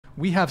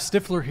we have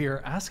Stifler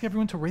here. Ask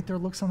everyone to rate their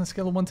looks on a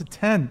scale of 1 to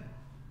 10.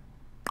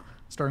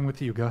 Starting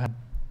with you. Go ahead.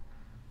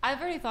 I've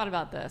already thought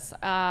about this.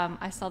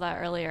 I saw that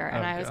earlier,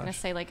 and I was going to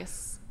say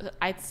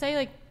I'd say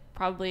like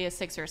probably a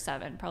 6 or a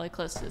 7, probably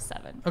close to a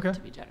 7. Okay. To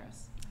be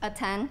generous. A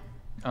 10.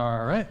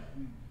 All right.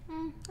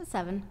 A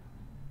 7.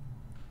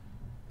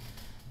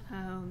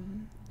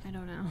 I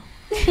don't know.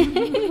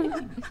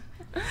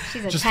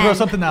 She's a Just 10. throw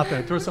something out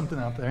there. Throw something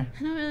out there.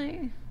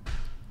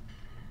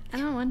 I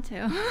don't want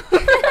to.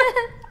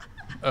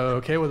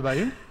 Okay, what about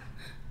you?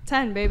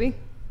 10, baby.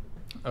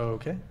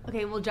 Okay.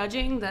 Okay, well,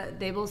 judging that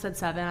they both said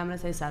 7, I'm going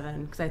to say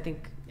 7 because I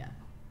think, yeah.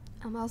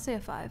 I'll say a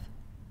 5.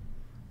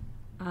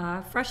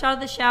 Fresh out of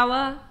the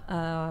shower,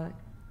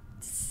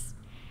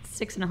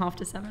 6.5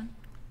 to 7.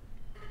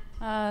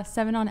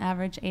 7 on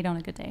average, 8 on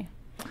a good day.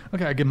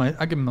 Okay, I give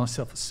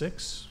myself a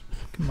 6.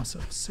 Give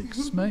myself a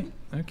 6, mate.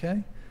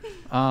 Okay.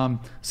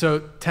 So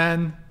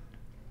 10.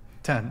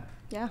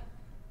 Yeah.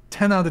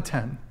 10 out of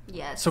 10.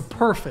 Yes. So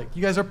perfect.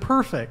 You guys are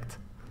perfect.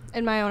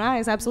 In my own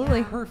eyes,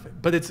 absolutely.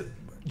 Perfect. But it's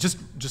just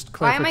Why am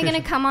clarification. I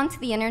going to come onto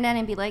the internet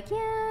and be like, yeah,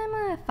 I'm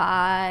a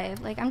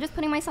 5? Like, I'm just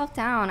putting myself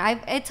down.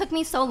 It took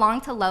me so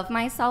long to love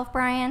myself,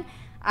 Brian.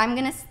 I'm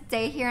going to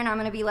stay here and I'm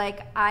going to be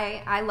like,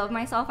 I love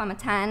myself. I'm a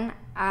 10.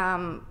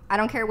 I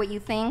don't care what you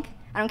think.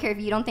 I don't care if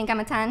you don't think I'm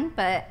a 10,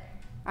 but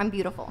I'm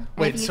beautiful. And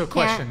Wait, if you so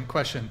can't-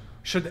 question.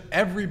 Should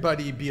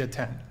everybody be a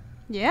 10?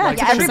 Yeah, Like,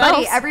 Yeah, should-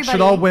 everybody.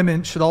 Should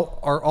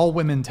are all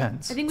women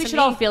 10s? I think we should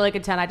all feel like a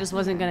 10. I just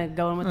wasn't going to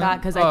go in with that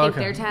because I think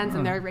okay. they're 10s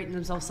and they're rating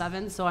themselves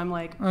 7s. So I'm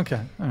like, Okay,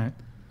 all right.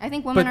 I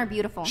think women But are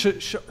beautiful.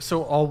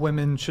 So all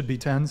women should be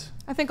 10s?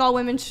 I think all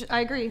women,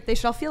 I agree. They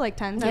should all feel like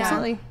 10s, Yeah.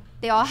 absolutely.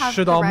 They all have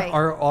Should the all right.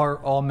 are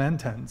all men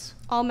 10s?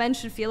 All men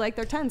should feel like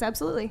they're 10s,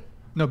 absolutely.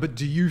 No, but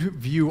do you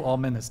view all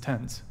men as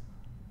 10s?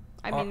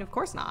 I mean, of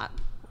course not.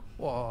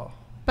 Whoa.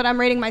 But I'm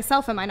rating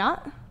myself, am I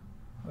not?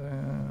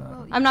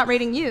 I'm not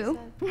rating you.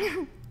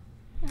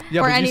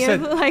 Yeah, or but any you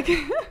said, of, like...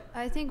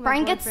 I think my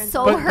Brian gets boyfriend's-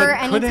 so But hurt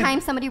couldn't- anytime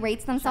somebody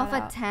rates themselves a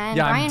Shut up. 10.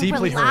 yeah, Brian, I'm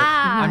deeply hurt.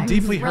 relax. I'm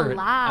deeply hurt. I'm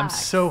Relax.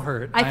 so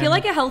hurt. I feel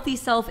like a healthy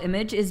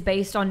self-image is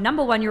based on,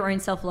 number one, your own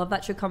self-love.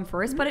 That should come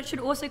first, but it should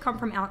also come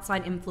from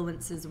outside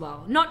influence as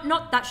well.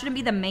 Not that shouldn't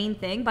be the main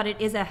thing, but it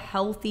is a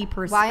healthy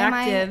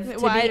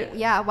perspective.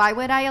 Why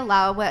would I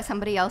allow what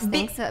somebody else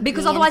thinks of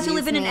Because me otherwise and you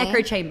live in an views me?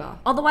 echo chamber.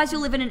 Otherwise you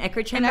live in an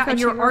echo chamber, echo and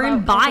your chamber own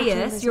about echo bias,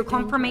 chambers your are dangerous.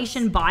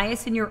 confirmation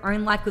bias in your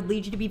own life could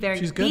lead you to be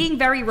She's good. being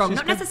very wrong. She's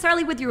Not good.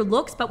 necessarily with your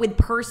looks, but with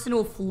personal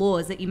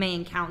flaws that you may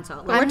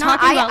encounter. We're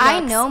talking about I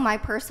looks. know my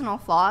personal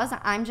flaws.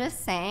 I'm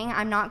just saying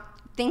I'm not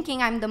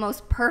thinking I'm the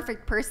most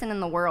perfect person in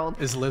the world.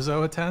 Is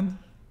Lizzo a 10?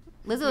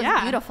 Lizzo Yeah.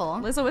 is beautiful.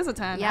 Lizzo is a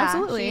 10, Yeah,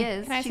 absolutely. she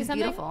is. Can I say She's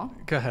something? beautiful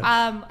Go ahead.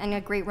 and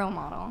a great role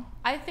model.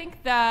 I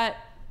think that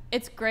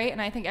it's great,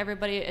 and I think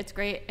it's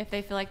great if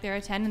they feel like they're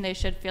a 10, and they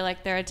should feel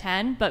like they're a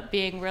 10, but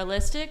being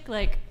realistic,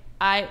 like,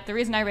 the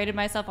reason I rated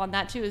myself on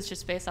that too is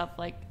just based off,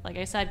 like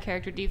I said,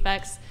 character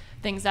defects,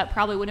 things that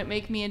probably wouldn't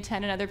make me a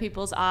 10 in other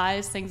people's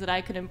eyes, things that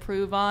I could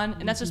improve on,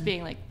 and that's just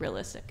being, like,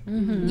 realistic.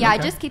 Yeah, I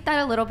just keep that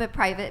a little bit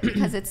private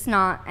because it's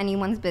not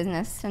anyone's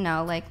business to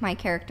know, like, my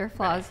character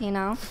flaws, you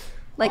know?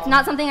 Like,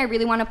 not something I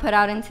really want to put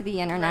out into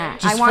the internet.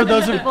 Just I want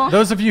for people...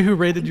 those of you who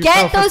rated Get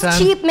yourself a those 10,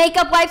 cheap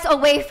makeup wipes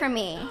away from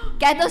me.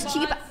 Get those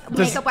cheap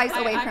makeup wipes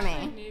away from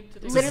me.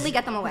 Literally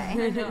get them away.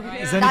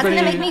 Is That's going to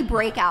anybody- make me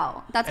break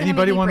out. That's going to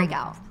Anybody make me wanna break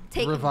out.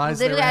 revise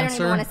their Literally, I don't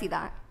answer? even want to see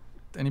that.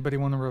 Anybody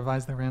want to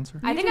revise their answer?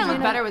 I think I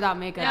look better without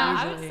makeup Yeah,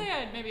 I would usually. say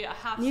I'd maybe a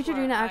half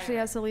Neutrogena star actually higher.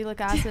 has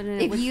salicylic acid in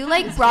it. If which you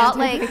like is brought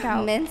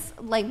anti-breakout.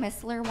 like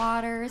micellar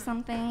water or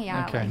something,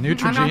 yeah. Okay, like, I'm not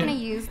Neutrogena- gonna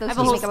use those I have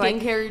a whole makeup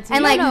wipes. skincare routine.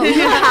 And like No, you've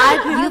no.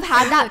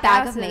 had that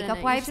bag of acid in it. makeup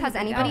You wipes. shouldn't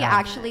Has freak anybody out.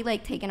 actually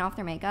like taken off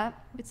their makeup?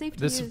 It's safe to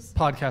This use.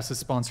 podcast is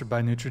sponsored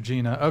by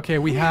Neutrogena. Okay,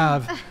 we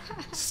have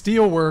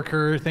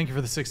Steelworker. Thank you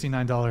for the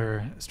 $69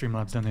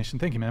 Streamlabs donation.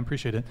 Thank you, man.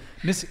 Appreciate it.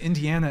 Miss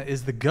Indiana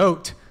is the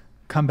GOAT.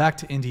 Come back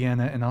to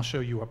Indiana and I'll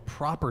show you a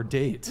proper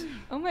date.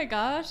 Oh my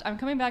gosh, I'm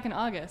coming back in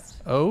August.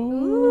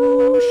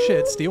 Oh,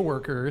 shit.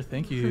 Steelworker.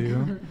 Thank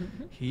you.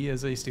 He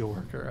is a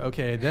steelworker.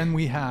 Okay, then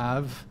we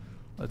have,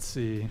 let's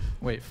see.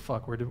 Wait,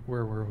 fuck.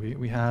 Where were we?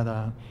 We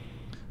had,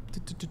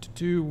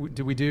 did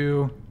we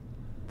do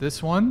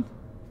this one?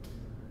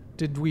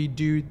 Did we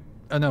do,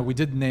 oh no, we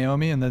did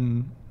Naomi and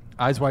then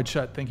Eyes Wide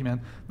Shut. Thank you,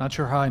 man. Not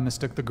sure how I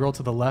mistook the girl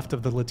to the left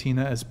of the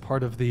Latina as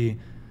part of the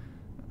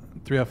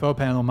 3FO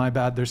panel. My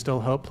bad. There's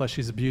still hope. Plus,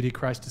 she's a beauty.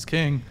 Christ is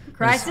king.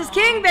 Christ is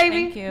king,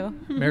 baby. Thank you.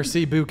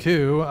 Merci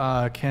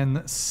beaucoup.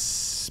 Ken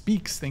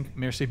speaks. Thank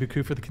merci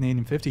beaucoup for the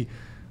Canadian 50.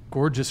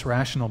 Gorgeous,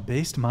 rational,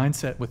 based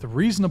mindset with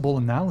reasonable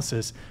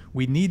analysis.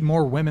 We need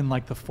more women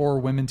like the 4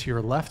 women to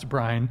your left,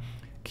 Brian.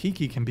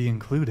 Kiki can be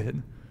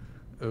included.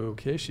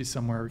 Okay, she's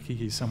somewhere.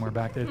 Kiki's somewhere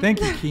back there.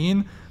 Thank you,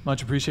 Keen.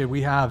 Much appreciated.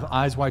 We have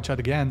Eyes Wide Shut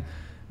again.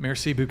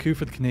 Merci beaucoup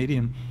for the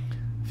Canadian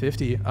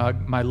 50.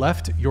 My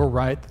left, your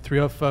right. The 3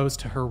 of foes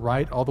to her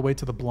right, all the way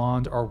to the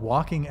blonde, are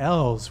walking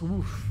L's.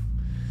 Oof.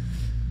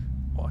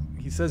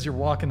 He says you're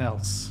walking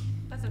L's.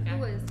 That's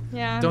okay.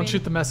 Yeah. Don't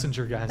shoot the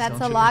messenger, guys. That's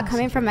Don't a shoot lot the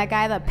coming messenger. from a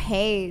guy that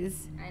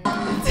pays. I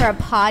for a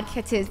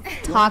podcast to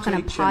talk on a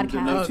HM podcast.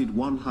 donated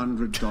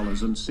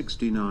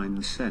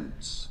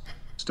 $100.69.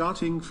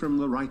 Starting from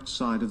the right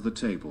side of the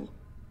table.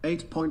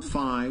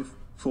 8.5,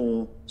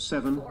 4,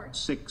 7,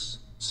 6,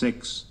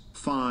 6,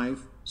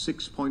 5,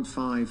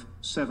 6.5,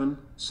 7,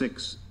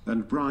 6,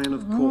 and Brian,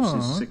 of course,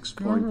 is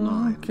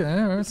 6.9.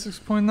 Okay, all right,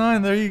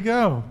 6.9. There you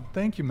go.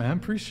 Thank you, man.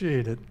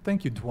 Appreciate it.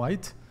 Thank you,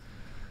 Dwight.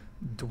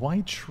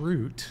 Dwight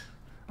Schrute.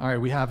 All right,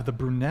 we have the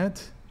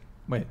brunette.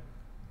 Wait,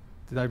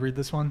 did I read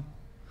this one?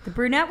 The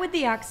brunette with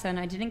the accent,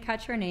 I didn't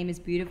catch her name, is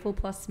beautiful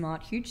plus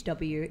smart, huge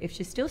W. If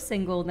she's still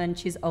single, then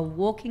she's a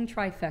walking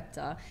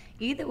trifecta.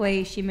 Either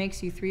way, she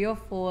makes you 3 or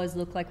 4s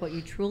look like what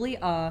you truly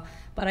are,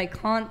 but I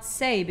can't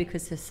say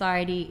because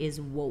society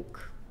is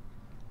woke.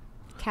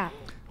 Cat.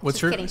 What's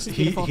Just your? kidding, she's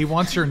beautiful. He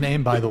wants your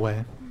name, by the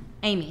way.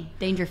 Amy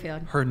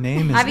Dangerfield. Her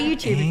name is I have a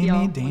YouTube if Amy y'all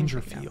wanna check it out.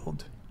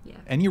 Dangerfield. Yeah.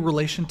 Any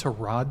relation to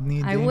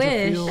Rodney I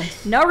Dangerfield?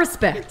 wish. No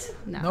respect.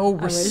 No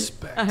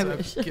respect. I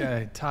wish.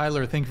 Okay,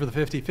 Tyler, thank you for the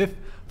 50.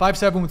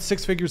 5'7" with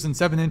 6 figures and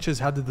 7 inches.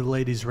 How did the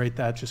ladies rate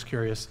that? Just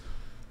curious.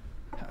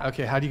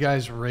 Okay, how do you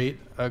guys rate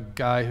a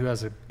guy who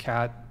has a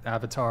cat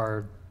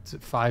avatar,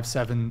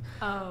 5'7"?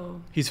 Oh.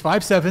 He's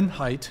 5'7"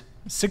 height,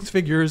 6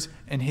 figures,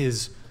 and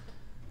his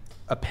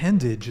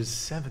appendage is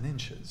 7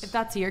 inches. If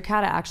that's your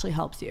cat, it actually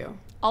helps you.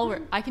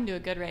 I can do a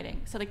good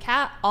rating. So the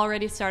cat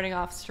already starting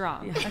off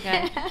strong.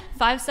 Okay,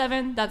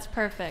 5'7", that's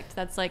perfect.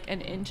 That's like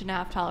an inch and a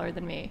half taller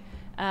than me.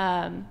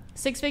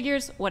 6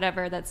 figures,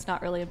 whatever. That's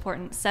not really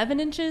important. 7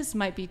 inches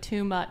might be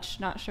too much.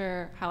 Not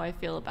sure how I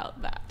feel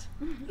about that.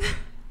 That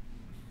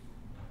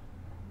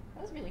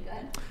was really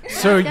good.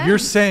 So you're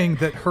saying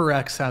that her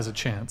ex has a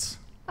chance?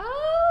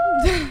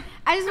 I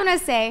just want to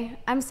say,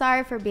 I'm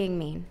sorry for being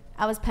mean.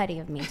 I was petty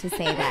of me to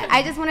say that.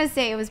 I just want to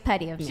say it was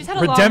petty of me. She's had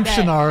a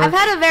Redemption long day. arc. I've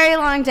had a very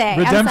long day.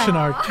 Redemption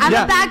arc. I'm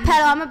Yeah. a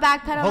backpedal. I'm a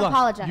backpedal. Hold I on.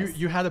 apologize.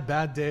 You had a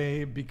bad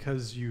day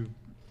because you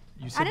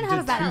said I didn't you have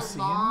did a bad 2 day.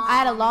 scenes? I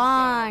had a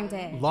long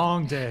day.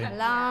 Long day.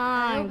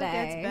 Long It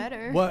gets day.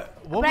 better.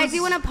 What But I was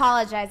do want to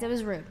apologize. It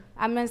was rude.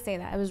 I'm going to say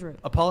that. It was rude.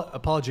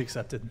 apology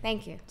accepted?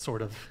 Thank you.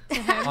 Sort of.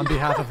 On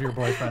behalf of your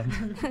boyfriend,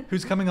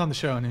 who's coming on the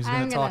show and who's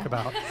going I'm to talk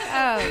gonna- about.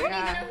 Oh,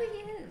 God.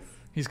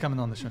 He's coming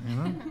on the show. You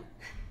know?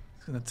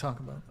 He's going to talk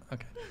about.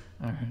 Okay.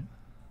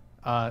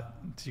 All right.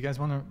 Do you guys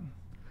want to?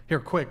 Here,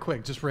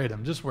 quick. Just rate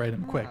him.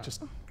 Quick.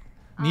 Just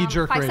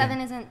knee-jerk rating.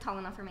 5'7" isn't tall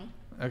enough for me.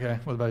 Okay.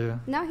 What about you?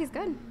 No, he's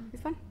good.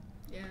 He's fun.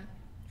 Yeah.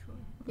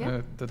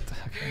 Okay.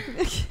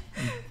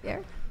 Yeah.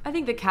 I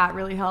think the cat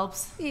really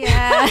helps.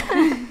 Yeah.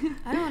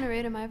 I don't want to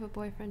rate him. I have a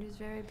boyfriend who's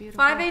very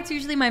beautiful. 5'8's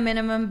usually my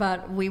minimum,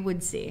 but we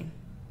would see.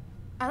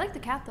 I like the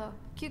cat though.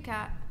 Cute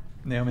cat.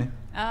 Naomi.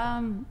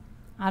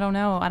 I don't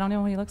know. I don't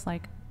know what he looks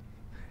like.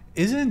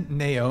 Isn't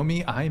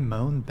Naomi I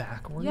moan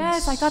backwards?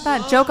 Yes, I got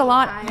that joke a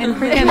lot in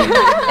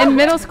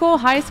middle school,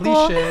 high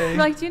school. Cliche. You're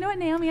like, do you know what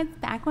Naomi is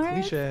backwards?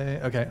 Cliche.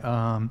 Okay.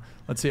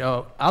 Let's see.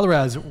 Oh,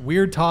 Alaraz,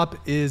 Weird Top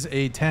is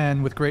a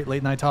 10 with great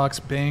late night talks.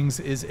 Bangs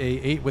is a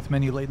 8 with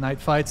many late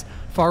night fights.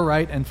 Far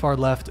right and far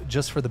left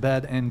just for the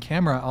bed and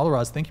camera.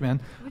 Alaraz, thank you,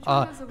 man.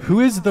 Who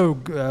is the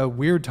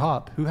weird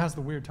top? Who has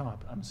the weird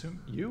top? I'm assuming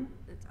you?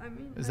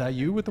 Is that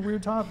you with the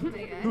weird top?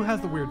 Who has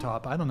the weird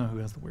top? I don't know who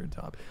has the weird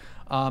top.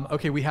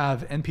 Okay, we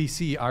have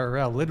NPC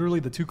IRL.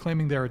 Literally, the two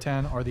claiming they're a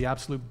 10 are the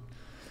absolute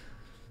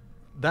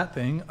that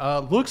thing.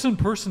 Looks and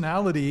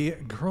personality.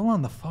 Girl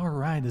on the far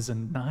right is a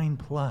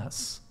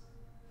 9+.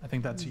 I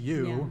think that's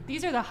you. Yeah.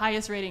 These are the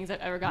highest ratings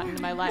I've ever gotten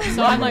in my life,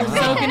 so I'm like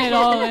soaking it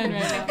all in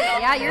right now.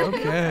 Yeah, you're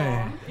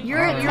Okay.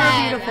 You're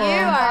beautiful.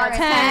 You are a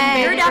 10.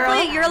 You're baby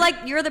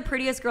definitely you're the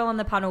prettiest girl on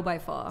the panel by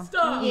far.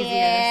 girl.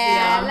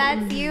 Yeah,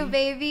 that's you,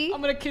 baby.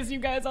 I'm gonna kiss you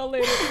guys all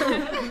later.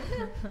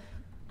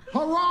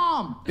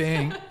 Haram!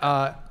 Bang.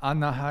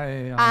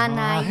 Anahaya.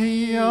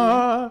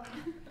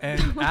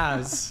 And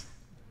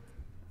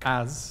As.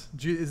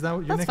 Is that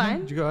your That's nickname? fine.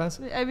 Did you go As?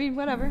 I mean,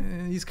 whatever.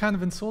 He's kind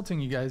of insulting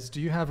you guys.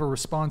 Do you have a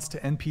response to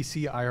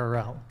NPC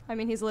IRL? I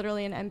mean, he's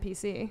literally an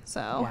NPC,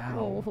 so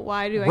Wow.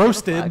 why do I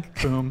Roasted. give a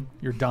fuck? Boom.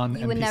 You're done,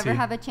 You NPC. would never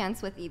have a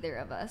chance with either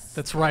of us.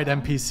 That's right,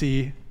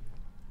 NPC.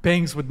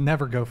 Bangs would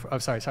never go for. Oh,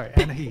 sorry.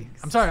 And he.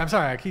 I'm sorry. I'm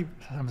sorry.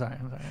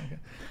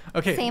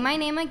 Okay. Say my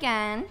name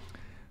again.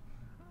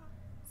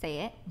 Say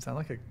it. Is that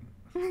like a.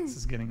 This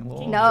is getting a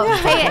little. No,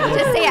 say it.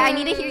 Just say it. I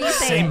need to hear you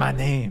say it. Say my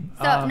name.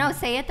 So, no,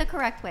 say it the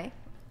correct way.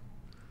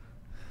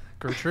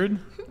 Gertrude?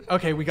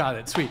 Okay, we got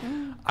it. Sweet.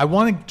 I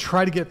want to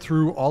try to get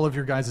through all of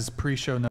your guys' pre-show notes.